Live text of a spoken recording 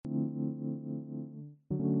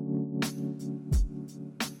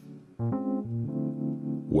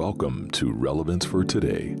Welcome to Relevance for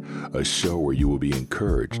Today, a show where you will be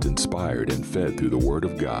encouraged, inspired, and fed through the Word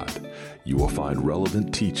of God. You will find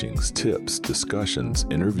relevant teachings, tips, discussions,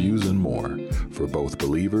 interviews, and more for both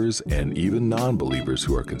believers and even non-believers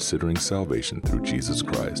who are considering salvation through Jesus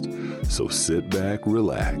Christ. So sit back,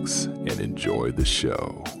 relax, and enjoy the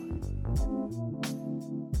show.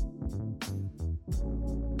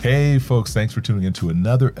 Hey folks, thanks for tuning in to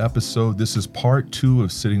another episode. This is part 2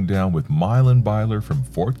 of sitting down with Mylon Beiler from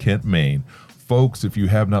Fort Kent, Maine. Folks, if you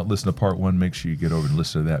have not listened to part 1, make sure you get over and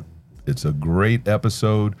listen to that. It's a great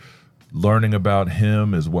episode, learning about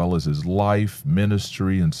him as well as his life,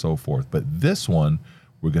 ministry, and so forth. But this one,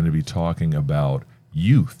 we're going to be talking about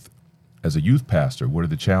youth. As a youth pastor, what are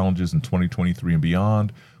the challenges in 2023 and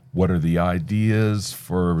beyond? What are the ideas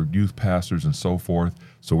for youth pastors and so forth?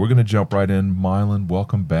 So we're going to jump right in. Mylon,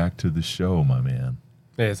 welcome back to the show, my man.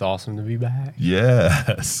 It's awesome to be back.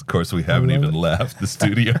 Yes. Of course, we haven't even left the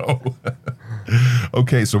studio.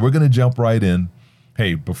 Okay, so we're going to jump right in.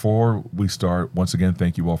 Hey, before we start, once again,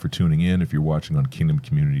 thank you all for tuning in. If you're watching on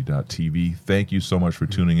kingdomcommunity.tv, thank you so much for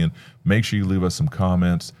tuning in. Make sure you leave us some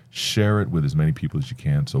comments. Share it with as many people as you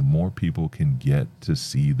can so more people can get to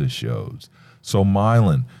see the shows. So,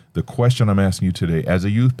 Mylon, the question I'm asking you today, as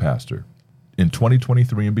a youth pastor, in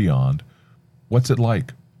 2023 and beyond, what's it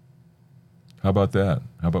like? How about that?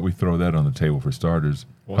 How about we throw that on the table for starters?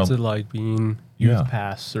 What's it like being youth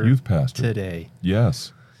pastor today?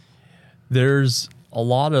 Yes. There's a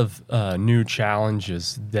lot of new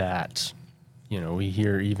challenges that, we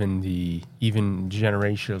hear even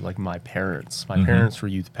generation of like my parents. My parents were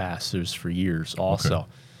youth pastors for years also. Okay.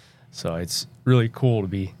 So it's really cool to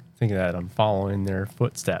be thinking that I'm following their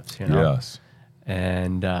footsteps, Yes.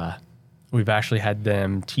 And we've actually had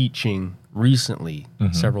them teaching recently,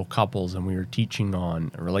 several couples, and we were teaching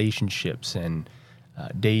on relationships and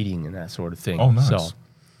dating and that sort of thing. Oh, nice. So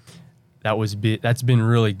that's been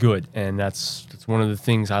really good, and that's one of the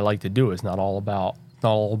things I like to do. It's not all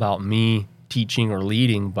about me teaching or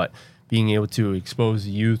leading, but being able to expose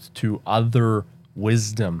the youth to other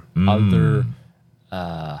wisdom, other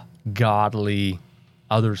godly,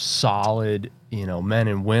 other solid, men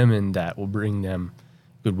and women that will bring them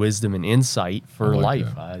good wisdom and insight for life.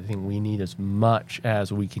 That. I think we need as much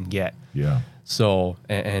as we can get. Yeah. So,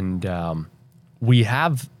 and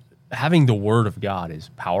having the Word of God is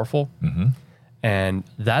powerful, and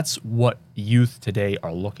that's what youth today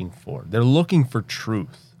are looking for. They're looking for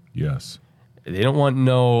truth. Yes. They don't want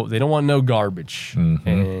no garbage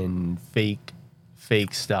and fake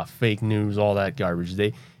stuff, fake news, all that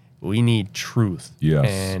garbage. We need truth. Yes.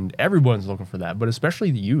 And everyone's looking for that, but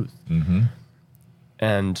especially the youth.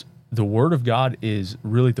 And the Word of God is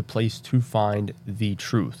really the place to find the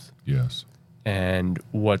truth. Yes. And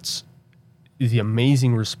what's the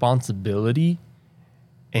amazing responsibility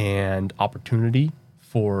and opportunity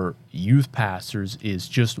for youth pastors is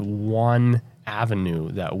just one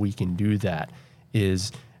avenue that we can do that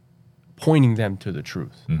is pointing them to the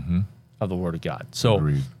truth of the Word of God. So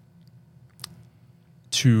Agreed.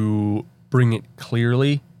 To bring it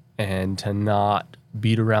clearly and to not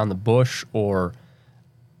beat around the bush or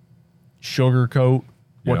sugarcoat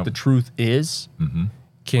what the truth is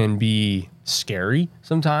can be scary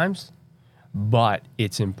sometimes, but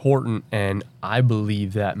it's important, and I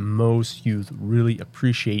believe that most youth really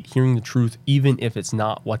appreciate hearing the truth, even if it's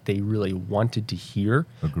not what they really wanted to hear.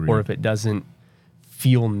 Agreed. Or if it doesn't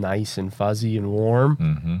feel nice and fuzzy and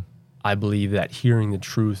warm. I believe that hearing the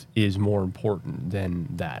truth is more important than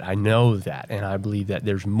that. I know that, and I believe that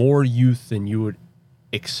there's more youth than you would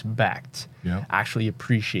expect actually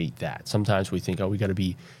appreciate that. Sometimes we think, we got to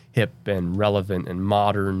be hip and relevant and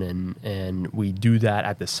modern, and we do that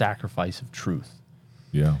at the sacrifice of truth.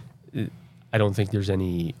 Yeah. I don't think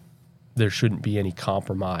there shouldn't be any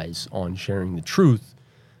compromise on sharing the truth.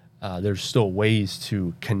 There's still ways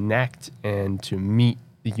to connect and to meet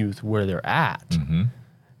the youth where they're at.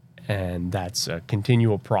 And that's a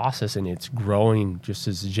continual process, and it's growing just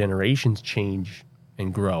as the generations change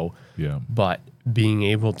and grow. Yeah. But being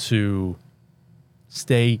able to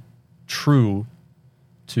stay true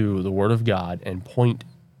to the Word of God and point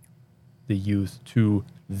the youth to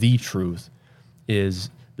the truth is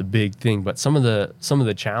the big thing. But some of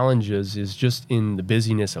the challenges is just in the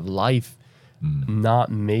busyness of life, not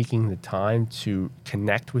making the time to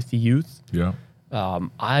connect with the youth. Yeah.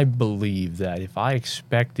 I believe that if I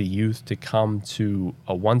expect the youth to come to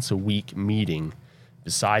a once-a-week meeting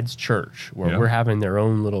besides church, where we're having their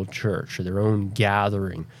own little church or their own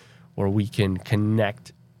gathering, where we can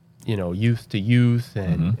connect, youth to youth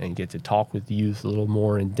and get to talk with the youth a little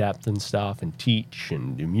more in depth and stuff and teach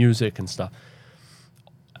and do music and stuff,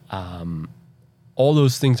 all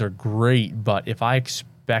those things are great, but if I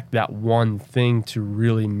expect that one thing to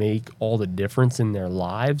really make all the difference in their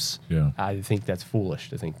lives, I think that's foolish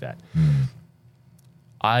to think that.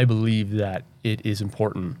 I believe that it is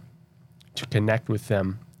important to connect with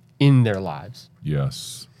them in their lives.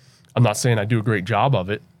 Yes. I'm not saying I do a great job of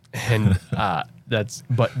it, and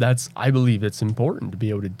I believe it's important to be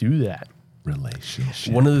able to do that.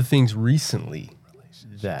 Relationship. One of the things recently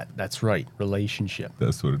that's right, relationship.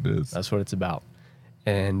 That's what it is. That's what it's about.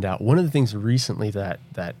 And one of the things recently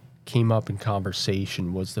that came up in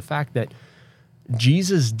conversation was the fact that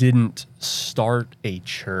Jesus didn't start a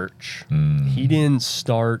church. He didn't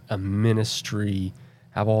start a ministry,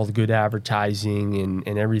 have all the good advertising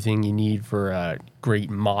and everything you need for a great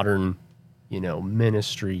modern,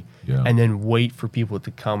 ministry, and then wait for people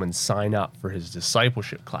to come and sign up for his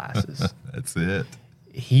discipleship classes. That's it.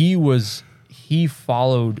 He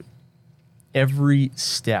followed every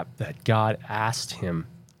step that God asked him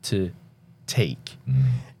to take.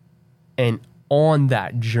 And on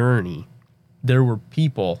that journey, there were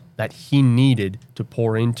people that he needed to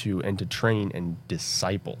pour into and to train and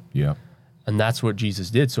disciple. Yeah. And that's what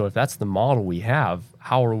Jesus did. So if that's the model we have,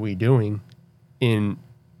 how are we doing in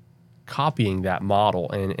copying that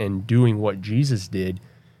model and doing what Jesus did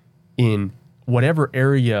in whatever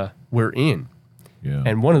area we're in? Yeah.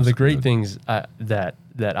 And one of the great things that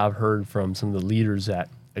I've heard from some of the leaders at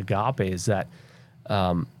Agape is that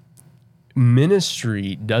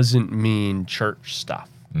ministry doesn't mean church stuff.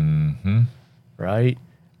 Right?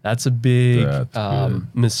 That's a big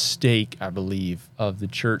mistake, I believe, of the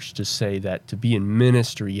church to say that to be in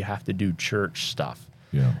ministry, you have to do church stuff.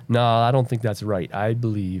 Yeah. No, I don't think that's right. I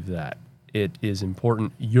believe that it is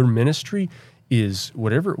important. Your ministry is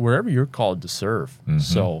wherever you're called to serve.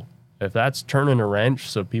 So if that's turning a wrench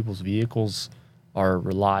so people's vehicles are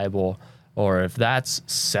reliable, or if that's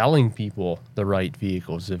selling people the right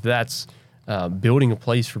vehicles, if that's building a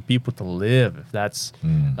place for people to live, if that's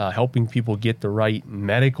helping people get the right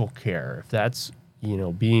medical care, if that's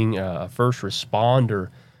being a first responder,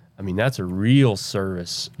 I mean, that's a real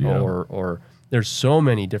service. Or there's so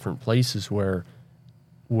many different places where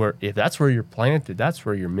if that's where you're planted, that's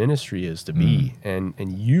where your ministry is to be, and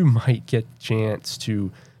you might get the chance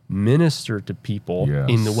to minister to people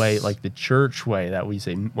in the way, like the church way that we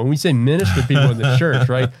say. When we say minister to people in the church,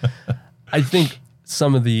 right? I think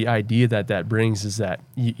some of the idea that brings is that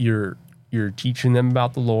you're teaching them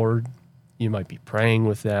about the Lord. You might be praying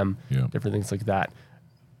with them, different things like that.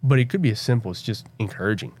 But it could be as simple as just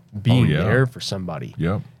encouraging, being there for somebody.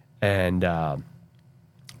 Yep. And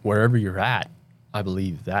wherever you're at, I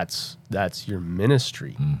believe that's your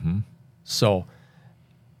ministry. So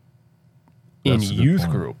in youth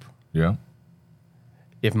group,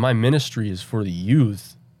 if my ministry is for the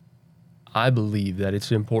youth, I believe that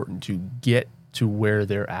it's important to get to where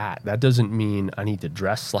they're at. That doesn't mean I need to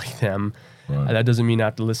dress like them. Right. That doesn't mean I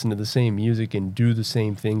have to listen to the same music and do the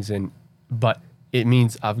same things. But it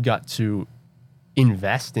means I've got to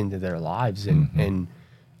invest into their lives and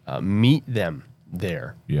meet them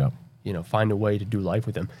there. Yeah. Find a way to do life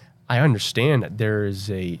with them. I understand that there's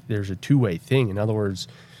a two-way thing. In other words,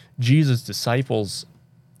 Jesus' disciples,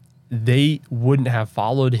 they wouldn't have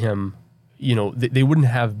followed him. They wouldn't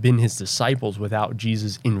have been his disciples without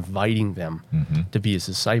Jesus inviting them to be his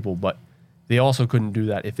disciple. But they also couldn't do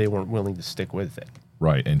that if they weren't willing to stick with it.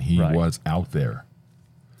 Right. And he was out there.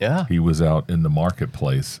 Yeah. He was out in the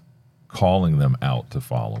marketplace calling them out to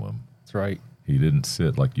follow him. That's right. He didn't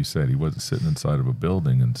sit, like you said, he wasn't sitting inside of a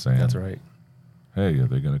building and saying, That's right. Hey, are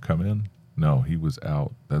they going to come in? No, he was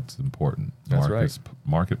out. That's important. That's right.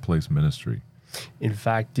 Marketplace ministry. In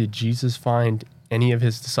fact, did Jesus find any of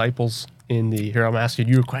his disciples here I'm asking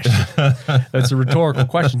you a question. That's a rhetorical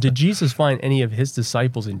question. Did Jesus find any of his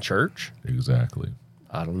disciples in church? Exactly.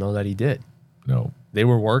 I don't know that he did. No. They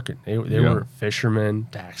were working. They were fishermen,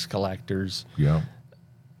 tax collectors. Yeah.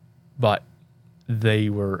 But they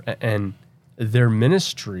were, and their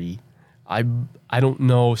ministry, I don't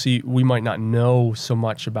know. See, we might not know so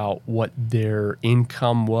much about what their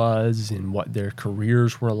income was and what their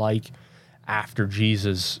careers were like after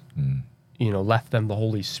Jesus, left them the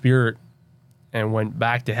Holy Spirit and went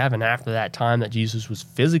back to heaven after that time that Jesus was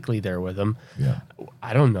physically there with them. Yeah.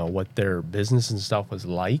 I don't know what their business and stuff was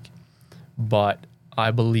like, but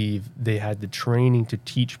I believe they had the training to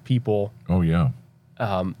teach people. Oh, yeah.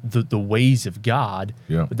 The ways of God.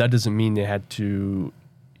 Yeah. But that doesn't mean they had to,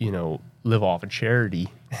 live off of charity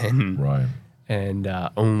and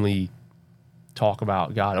only talk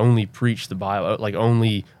about God, only preach the Bible, like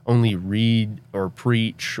only read or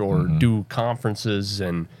preach or do conferences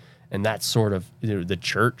and that sort of the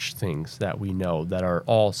church things that we know that are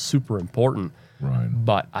all super important. Right.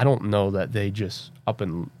 But I don't know that they just up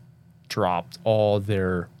and dropped all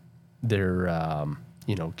their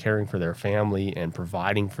caring for their family and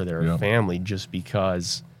providing for their family just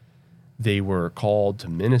because they were called to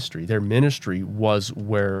ministry. Their ministry was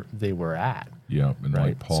where they were at. Yeah, and right?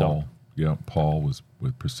 like Paul, Paul was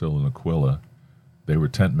with Priscilla and Aquila. They were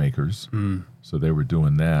tent makers, so they were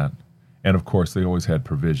doing that. And of course, they always had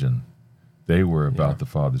provision. They were about the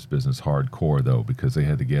Father's business hardcore, though, because they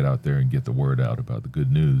had to get out there and get the word out about the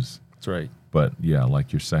good news. That's right. But yeah,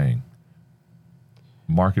 like you're saying,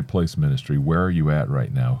 marketplace ministry, where are you at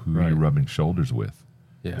right now? Who are you rubbing shoulders with?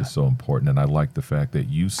 Yeah. Is so important. And I like the fact that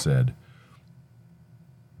you said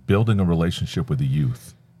building a relationship with the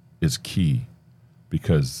youth is key,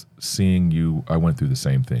 because seeing you, I went through the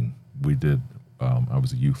same thing. We did, I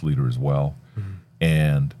was a youth leader as well.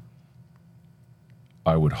 And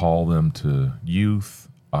I would haul them to youth.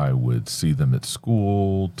 I would see them at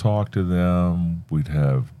school, talk to them. We'd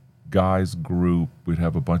have guys group. We'd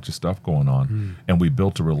have a bunch of stuff going on. And we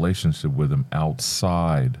built a relationship with them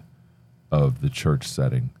outside of the church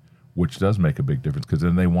setting, which does make a big difference, because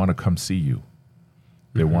then they want to come see you.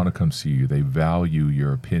 They want to come see you. They value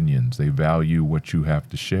your opinions. They value what you have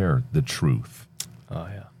to share, the truth. Oh,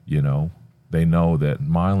 yeah. You know? They know that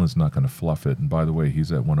Mylon's not going to fluff it. And by the way,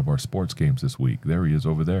 he's at one of our sports games this week. There he is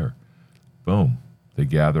over there. Boom. They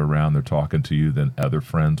gather around. They're talking to you. Then other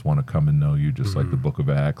friends want to come and know you, just like the book of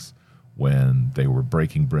Acts, when they were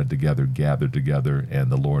breaking bread together, gathered together,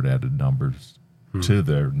 and the Lord added numbers to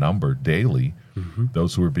their number daily.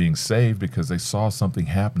 Those who were being saved because they saw something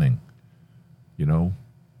happening. You know,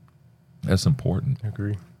 that's important. I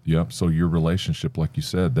agree. Yep. So your relationship, like you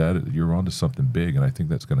said, that you're onto something big, and I think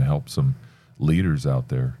that's going to help some leaders out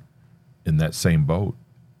there in that same boat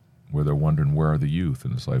where they're wondering, where are the youth?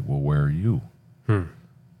 And it's like, well, where are you?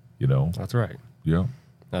 You know? That's right. Yeah.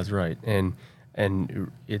 That's right. And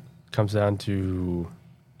it comes down to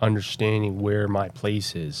understanding where my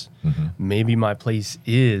place is. Maybe my place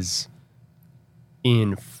is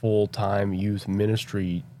in full-time youth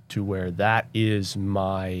ministry, to where that is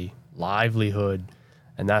my livelihood,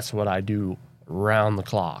 and that's what I do round the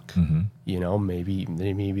clock. You know, maybe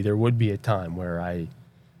there would be a time where I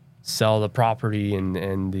sell the property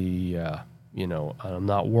and the I'm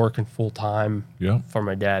not working full time for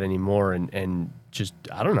my dad anymore, and just,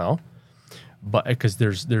 I don't know, but because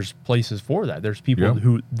there's places for that. There's people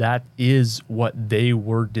who that is what they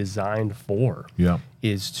were designed for.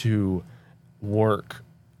 Is to work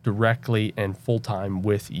directly and full-time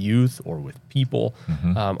with youth or with people.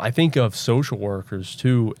 I think of social workers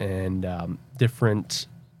too, and different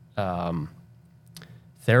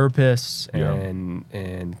therapists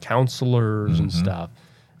and counselors and stuff.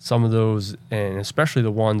 Some of those, and especially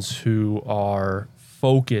the ones who are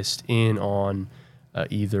focused in on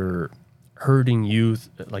either hurting youth,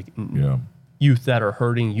 like youth that are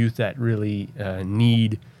hurting, youth that really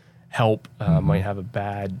need help, might have a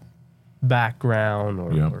bad background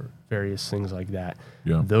or various things like that.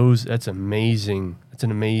 That's amazing. It's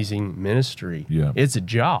an amazing ministry. It's a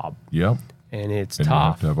job. And it's tough. You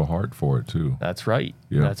have to have a heart for it too. That's right.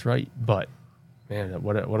 That's right. But man,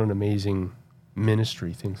 what an amazing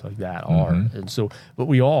ministry things like that are. And so, but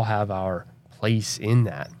we all have our place in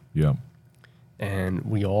that. And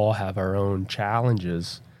we all have our own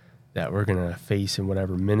challenges that we're going to face in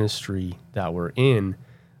whatever ministry that we're in.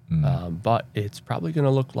 But it's probably going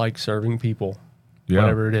to look like serving people,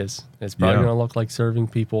 whatever it is. It's probably going to look like serving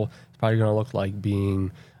people. It's probably going to look like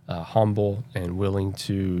being humble and willing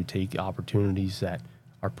to take opportunities that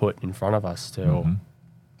are put in front of us to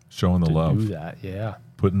showing the love. Do that,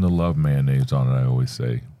 Putting the love mayonnaise on it, I always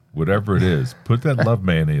say. Whatever it is, put that love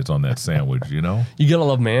mayonnaise on that sandwich, you know? You got to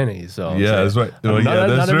love mayonnaise, so. That's right.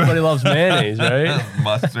 Not everybody loves mayonnaise, right?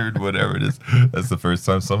 Mustard, whatever it is. That's the first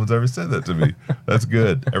time someone's ever said that to me. That's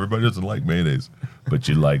good. Everybody doesn't like mayonnaise, but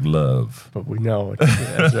you like love. But we know it.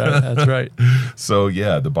 That's right. That's right. So,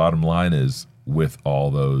 the bottom line is, with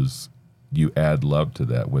all those, you add love to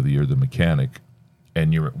that, whether you're the mechanic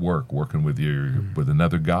and you're at work working with with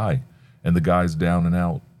another guy, and the guy's down and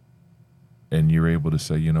out, and you're able to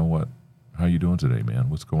say, you know what, how you doing today, man?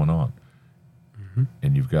 What's going on?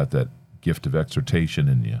 And you've got that gift of exhortation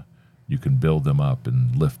in you. You can build them up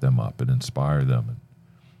and lift them up and inspire them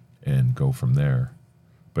and go from there.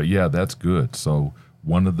 But that's good. So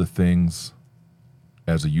one of the things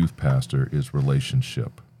as a youth pastor is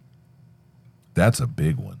relationship. That's a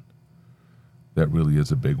big one. That really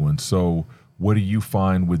is a big one. So what do you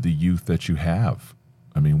find with the youth that you have?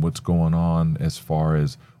 I mean, what's going on as far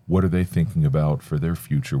as what are they thinking about for their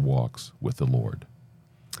future walks with the Lord?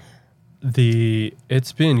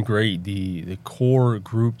 It's been great. The core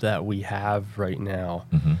group that we have right now,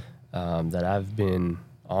 that I've been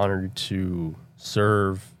honored to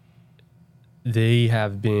serve,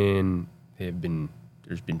 there's been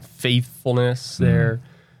faithfulness there.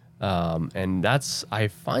 And I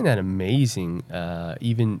find that amazing.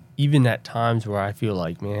 Even at times where I feel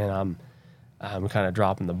like, man, I'm kind of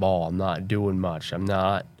dropping the ball. I'm not doing much. I'm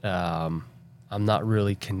not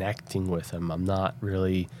really connecting with them. I'm not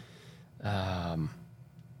really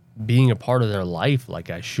being a part of their life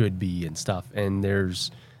like I should be and stuff. And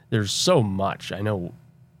there's so much. I know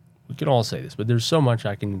we can all say this, but there's so much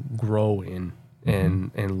I can grow in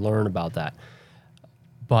and learn about that.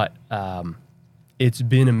 But it's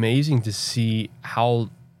been amazing to see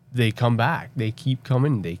how they come back. They keep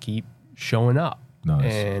coming. They keep showing up.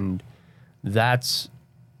 Nice. And that's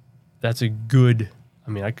a good.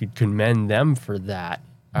 I mean, I could commend them for that.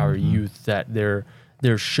 Our youth, that they're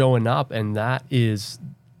showing up, and that is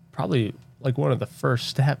probably like one of the first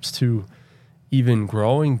steps to even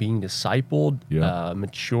growing, being discipled,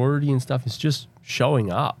 maturity and stuff. Is just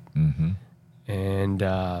showing up, and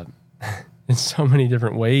in so many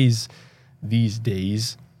different ways. These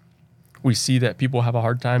days, we see that people have a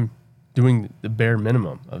hard time doing the bare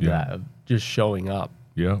minimum of that, of just showing up.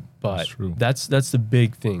 Yeah, But that's true. that's the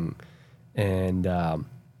big thing. And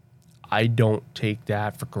I don't take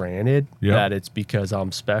that for granted, that it's because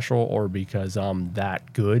I'm special or because I'm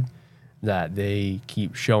that good that they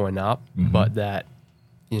keep showing up, but that,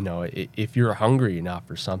 if you're hungry enough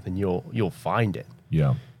for something, you'll find it.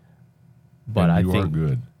 Yeah. But and I think are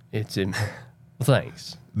good. It's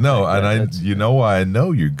thanks. No, and why I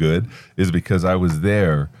know you're good is because I was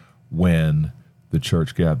there when the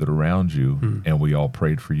church gathered around you and we all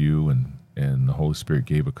prayed for you, and the Holy Spirit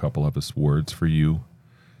gave a couple of us words for you,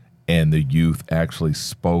 and the youth actually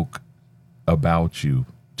spoke about you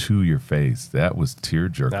to your face. That was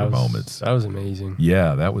tearjerker moments. That was amazing.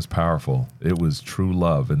 Yeah, that was powerful. It was true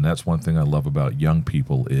love, and that's one thing I love about young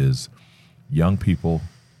people is young people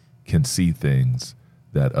can see things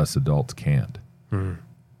that us adults can't.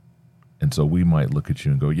 And so we might look at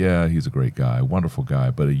you and go, yeah, he's a great guy, wonderful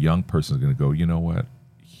guy. But a young person is going to go, you know what?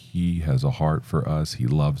 He has a heart for us. He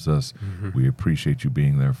loves us. We appreciate you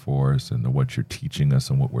being there for us and what you're teaching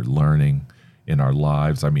us and what we're learning in our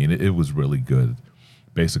lives. I mean, it was really good.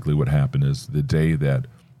 Basically what happened is the day that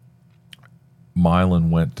Mylon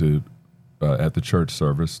went to, at the church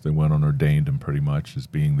service, they went and ordained him pretty much as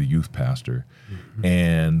being the youth pastor.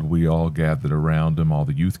 And we all gathered around him. All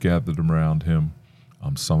the youth gathered around him.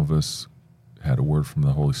 Some of us had a word from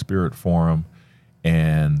the Holy Spirit for him,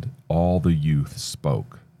 and all the youth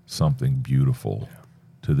spoke something beautiful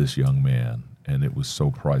to this young man, and it was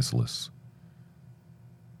so priceless.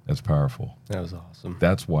 That's powerful. That was awesome.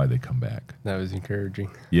 That's why they come back. That was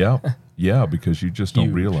encouraging. Yeah, because you just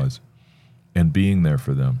don't realize. And being there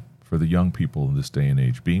for them, for the young people in this day and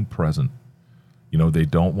age, being present. They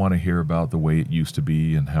don't want to hear about the way it used to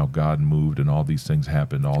be and how God moved and all these things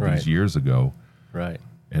happened all these years ago. Right.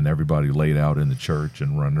 And everybody laid out in the church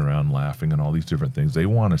and running around laughing and all these different things. They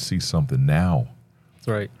want to see something now. That's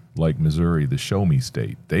right. Like Missouri, the show me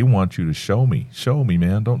state. They want you to show me. Show me,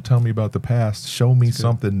 man. Don't tell me about the past. Show me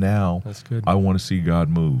something now. That's good. I want to see God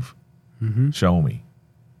move. Show me.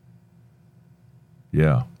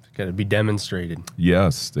 Yeah. It's got to be demonstrated.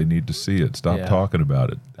 Yes, they need to see it. Stop talking about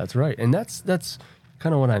it. That's right. And that's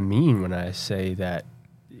kind of what I mean when I say that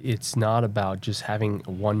it's not about just having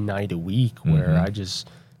one night a week where I just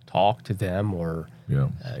talk to them or,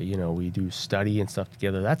 we do study and stuff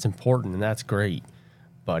together. That's important and that's great,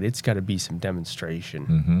 but it's got to be some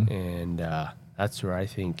demonstration. And that's where I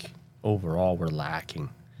think overall we're lacking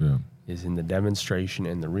is in the demonstration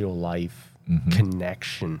and the real life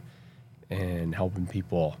connection and helping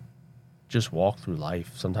people just walk through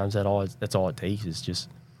life. Sometimes that's all it takes is just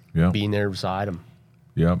being there beside them,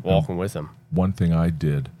 walking with them. One thing I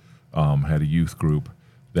did, had a youth group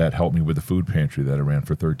that helped me with the food pantry that I ran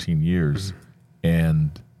for 13 years.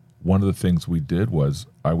 And one of the things we did was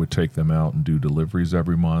I would take them out and do deliveries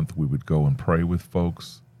every month. We would go and pray with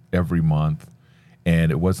folks every month.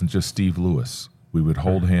 And it wasn't just Steve Lewis. We would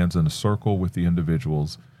hold hands in a circle with the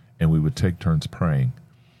individuals, and we would take turns praying.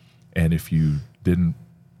 And if you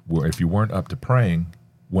weren't up to praying,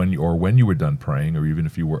 when you were done praying, or even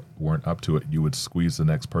if you weren't up to it, you would squeeze the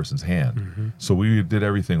next person's hand. So we did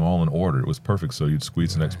everything all in order. It was perfect. So you'd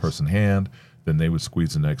squeeze the next person's hand, then they would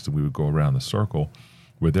squeeze the next, and we would go around the circle.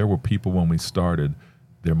 Where there were people when we started,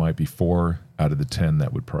 there might be 4 out of the 10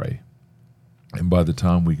 that would pray. And by the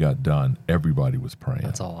time we got done, everybody was praying.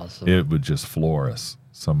 That's awesome. It would just floor us,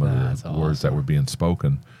 some of the words that were being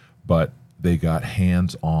spoken. But they got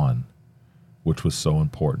hands-on which was so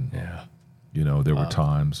important. Yeah. You know, there were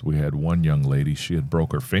times we had one young lady, she had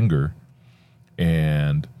broke her finger,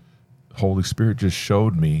 and Holy Spirit just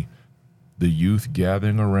showed me the youth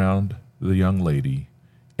gathering around the young lady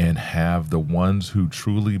and have the ones who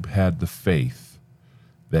truly had the faith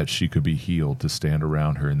that she could be healed to stand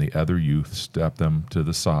around her, and the other youth step them to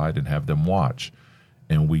the side and have them watch.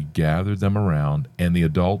 And we gathered them around, and the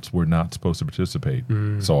adults were not supposed to participate.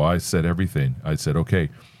 So I said everything. I said, okay,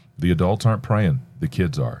 the adults aren't praying, the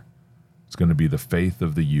kids are. It's going to be the faith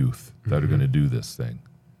of the youth that are going to do this thing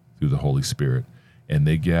through the Holy Spirit. And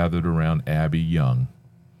they gathered around Abby Young,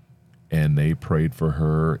 and they prayed for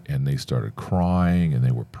her, and they started crying, and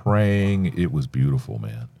they were praying. It was beautiful,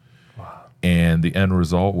 man. Wow. And the end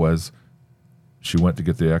result was she went to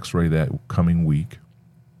get the x-ray that coming week,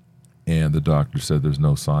 and the doctor said there's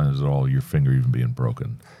no signs at all of your finger even being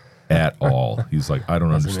broken at all. He's like, I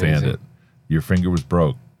don't understand amazing. it. Your finger was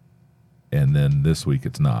broke, and then this week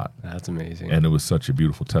it's not. That's amazing. And it was such a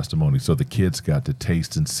beautiful testimony. So the kids got to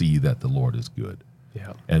taste and see that the Lord is good.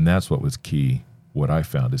 Yeah. And that's what was key. What I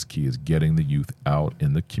found is key is getting the youth out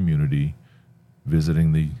in the community,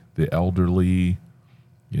 visiting the elderly,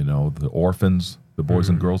 you know, the orphans, the Boys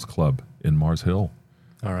and Girls Club in Mars Hill.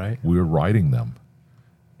 All right. We were writing them,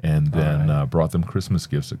 and then brought them Christmas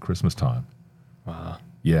gifts at Christmas time. Wow.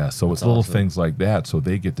 Yeah, so it's little things like that, so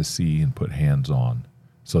they get to see and put hands on.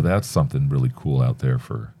 So that's something really cool out there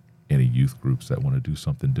for any youth groups that want to do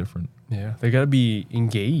something different. Yeah. They got to be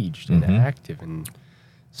engaged and active and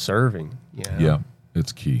serving. You know? Yeah,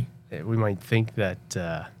 it's key. We might think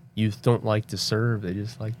that youth don't like to serve; they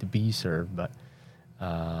just like to be served. But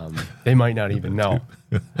they might not even know.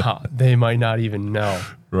 They might not even know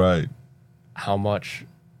Right. how much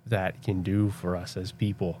that can do for us as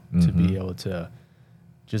people to be able to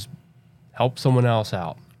just help someone else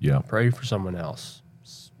out. Yeah. Pray for someone else.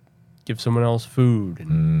 Give someone else food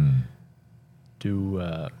and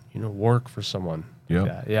do work for someone. Yep.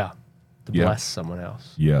 Like that. Yeah. To bless someone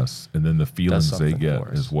else. Yes, and then the feelings they something get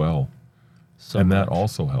for us. as well. So And that much.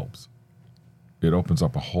 also helps. It opens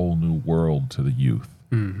up a whole new world to the youth.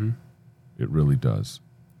 Mm-hmm. It really does.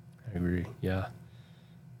 I agree. Yeah.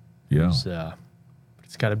 Yeah.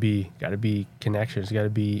 It's got to be connection. It's got to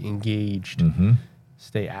be engaged. Mm-hmm.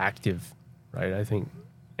 Stay active, right? I think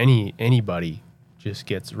anybody just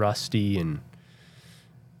gets rusty and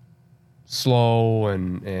slow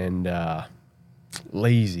and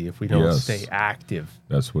lazy if we don't stay active.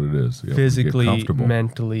 That's what it is. Yeah, Physically, get comfortable.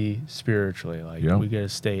 mentally, spiritually. Like Yeah. we got to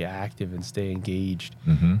stay active and stay engaged,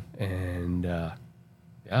 and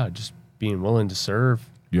just being willing to serve.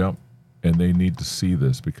 Yep. And they need to see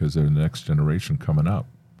this because they're the next generation coming up.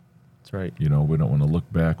 That's right. You know, we don't want to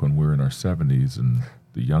look back when we're in our 70s and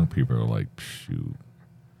the young people are like, shoot,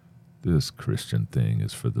 this Christian thing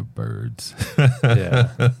is for the birds.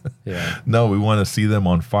 Yeah. No, we want to see them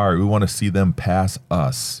on fire. We want to see them pass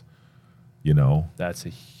us, you know. That's a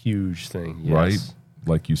huge thing. Yes. Right?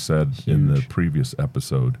 Like you said in the Huge. previous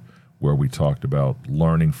episode where we talked about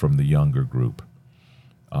learning from the younger group.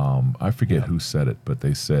 I forget who said it, but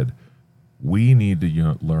they said, we need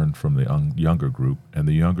to learn from the younger group, and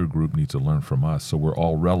the younger group needs to learn from us. So we're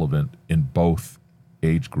all relevant in both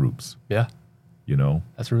age groups, Yeah. you know?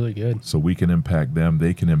 That's really good. So we can impact them.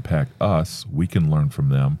 They can impact us. We can learn from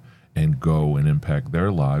them and go and impact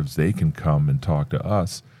their lives. They can come and talk to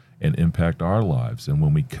us and impact our lives. And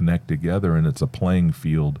when we connect together and it's a playing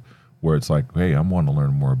field where it's like, hey, I want to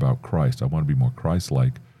learn more about Christ. I want to be more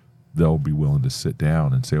Christ-like. They'll be willing to sit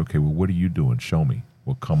down and say, okay, well, what are you doing? Show me.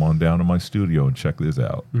 Well, come on down to my studio and check this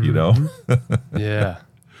out, you know? Yeah.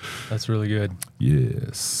 That's really good.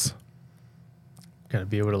 Yes. Got to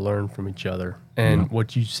be able to learn from each other. And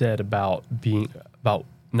what you said about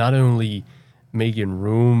not only making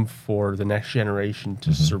room for the next generation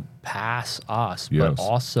to surpass us, Yes. but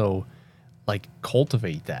also like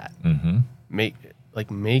cultivate that, make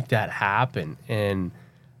that happen. And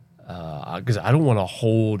because I don't want to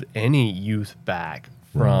hold any youth back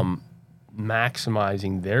from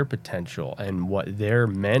maximizing their potential and what they're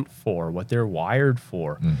meant for, what they're wired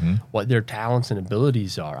for, what their talents and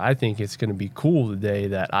abilities are. I think it's going to be cool today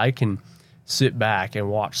that I can sit back and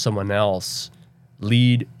watch someone else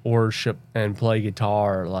lead worship and play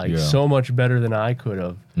guitar so much better than I could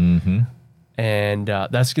have. And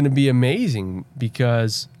that's going to be amazing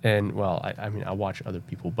because, I mean, I watch other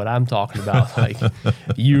people, but I'm talking about like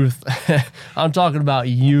youth. I'm talking about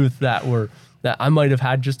youth that I might have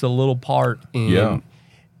had just a little part in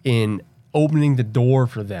opening the door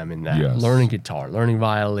for them in that, learning guitar, learning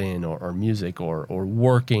violin or music or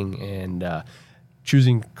working and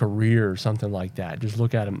choosing career or something like that. Just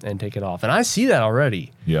look at them and take it off. And I see that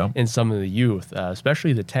already in some of the youth,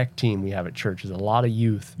 especially the tech team we have at church. There's a lot of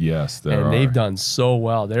youth. Yes, they've done so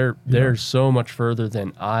well. They're so much further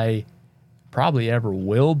than I probably ever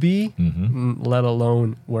will be, let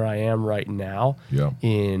alone where I am right now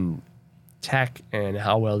in tech and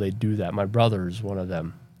how well they do that. My brother is one of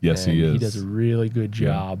them. Yes, he is. He does a really good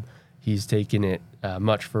job. He's taken it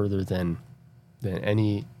much further than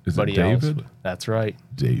anybody else. That's right.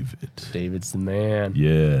 David's the man.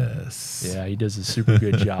 Yes. Yeah, he does a super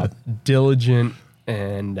good job. Diligent,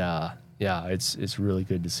 and it's really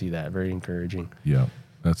good to see that. Very encouraging. Yeah,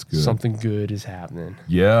 that's good. Something good is happening.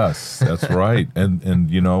 Yes, that's right. And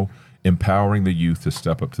you know, empowering the youth to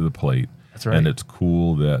step up to the plate. That's right. And it's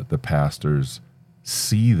cool that the pastors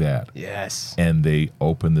see that. Yes. And they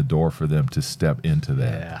open the door for them to step into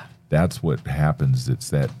that. Yeah. That's what happens. It's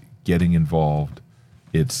that getting involved.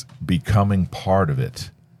 It's becoming part of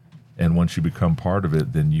it. And once you become part of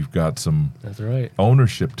it, then you've got some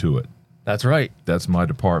ownership to it. That's right. That's my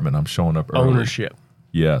department. I'm showing up early. Ownership.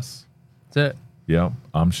 Yes. That's it. Yeah.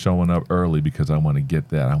 I'm showing up early because I want to get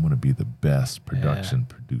that. I want to be the best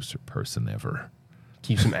producer person ever.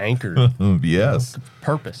 Keeps them anchored. Yes.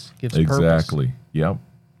 Purpose. Gives exactly. Purpose. Yep.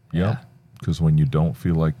 Yeah. Because when you don't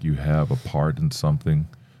feel like you have a part in something,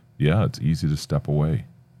 it's easy to step away.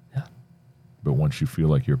 Yeah. But once you feel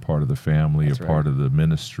like you're part of the family, you're part of the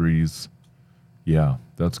ministries,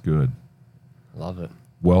 that's good. Love it.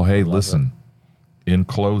 Well, hey, listen, in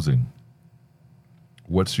closing,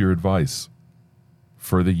 what's your advice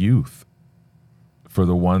for the youth, for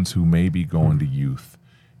the ones who may be going to youth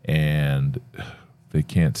and they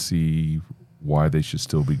can't see why they should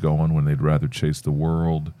still be going when they'd rather chase the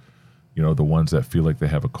world? You know, the ones that feel like they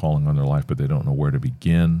have a calling on their life, but they don't know where to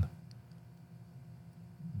begin.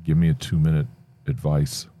 Give me a 2-minute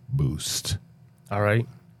advice boost. All right.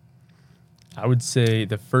 I would say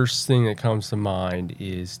the first thing that comes to mind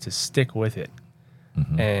is to stick with it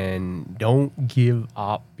and don't give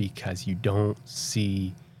up because you don't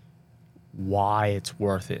see why it's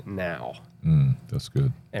worth it now. That's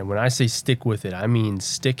good. And when I say stick with it, I mean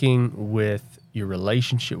sticking with your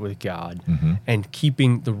relationship with God and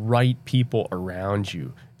keeping the right people around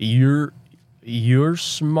you. You're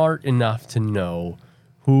smart enough to know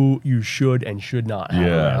who you should and should not have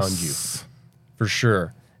around you, for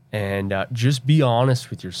sure. And just be honest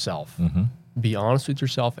with yourself. Be honest with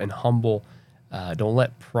yourself and humble. Don't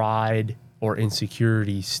let pride or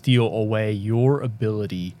insecurity steal away your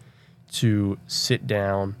ability to sit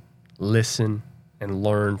down, listen, and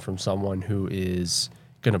learn from someone who is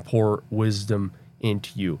going to pour wisdom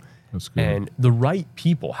into you. That's good. And the right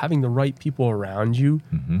people, having the right people around you,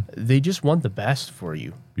 they just want the best for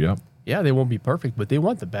you. Yep. Yeah, they won't be perfect, but they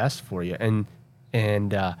want the best for you.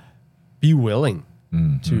 And be willing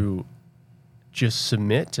to just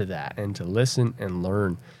submit to that and to listen and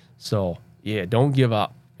learn. So, don't give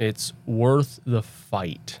up. It's worth the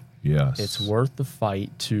fight. Yes. It's worth the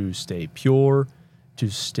fight to stay pure, to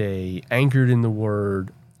stay anchored in the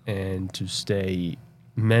Word, and to stay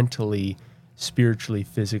mentally, spiritually,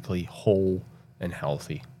 physically whole and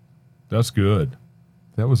healthy. That's good.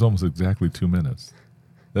 That was almost exactly 2 minutes.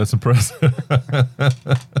 That's impressive.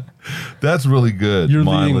 That's really good. You're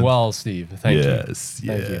Mylon. leading well, Steve. Thank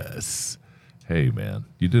you. Yes. Hey, man,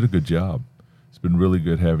 you did a good job. It's been really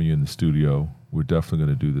good having you in the studio. We're definitely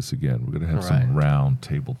going to do this again. We're going to have some round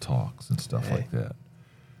table talks and stuff like that.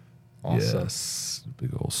 Awesome. Yes.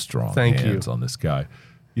 Big old strong Thank hands you. on this guy.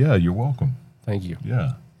 Yeah, you're welcome. Thank you.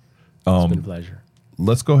 Yeah. It's been a pleasure.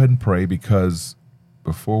 Let's go ahead and pray, because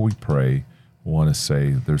before we pray, I want to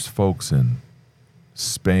say there's folks in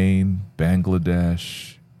Spain,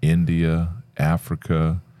 Bangladesh, India,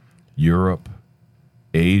 Africa, Europe,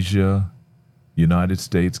 Asia, United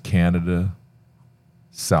States, Canada,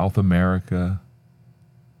 South America.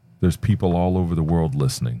 There's people all over the world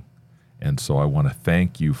listening. And so I want to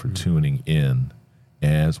thank you for tuning in,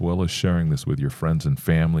 as well as sharing this with your friends and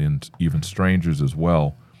family and even strangers as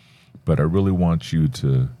well. But I really want you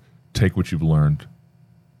to take what you've learned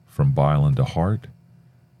from Beiler to heart.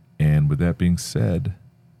 And with that being said,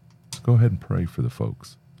 go ahead and pray for the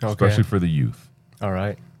folks, especially for the youth. All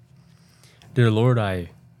right. Dear Lord, I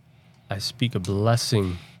speak a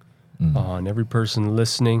blessing on every person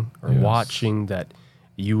listening or watching, that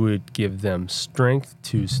you would give them strength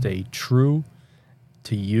to stay true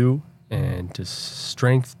to you, and to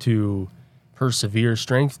strength to persevere,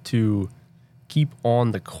 strength to keep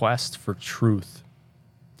on the quest for truth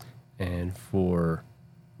and for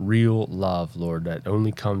real love, Lord, that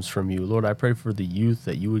only comes from you. Lord, I pray for the youth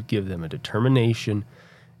that you would give them a determination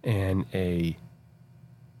and a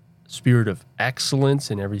spirit of excellence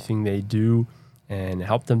in everything they do, and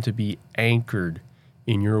help them to be anchored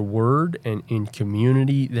in your word and in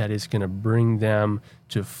community that is going to bring them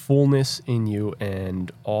to fullness in you,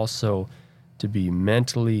 and also to be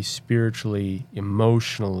mentally, spiritually,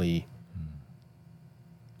 emotionally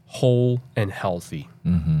whole and healthy.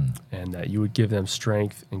 And that you would give them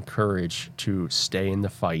strength and courage to stay in the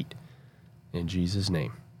fight. In Jesus'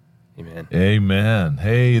 name, amen. Amen.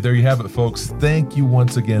 Hey, there you have it, folks. Thank you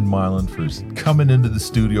once again, Mylon, for coming into the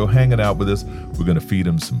studio, hanging out with us. We're going to feed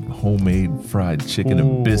him some homemade fried chicken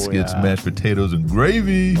and biscuits, mashed potatoes, and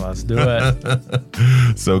gravy. Let's do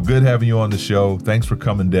it. So good having you on the show. Thanks for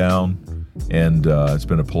coming down. And it's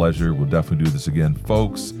been a pleasure. We'll definitely do this again.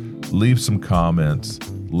 Folks, leave some comments.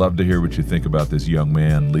 Love to hear what you think about this young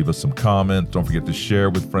man. Leave us some comments. Don't forget to share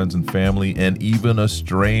with friends and family and even a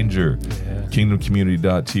stranger.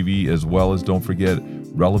 KingdomCommunity.tv, as well as don't forget,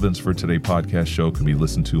 Relevance for Today podcast show can be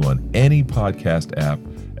listened to on any podcast app,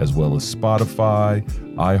 as well as Spotify,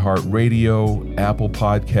 iHeartRadio, Apple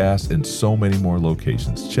Podcasts, and so many more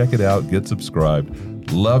locations. Check it out. Get subscribed.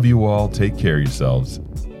 Love you all. Take care of yourselves.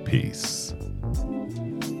 Peace.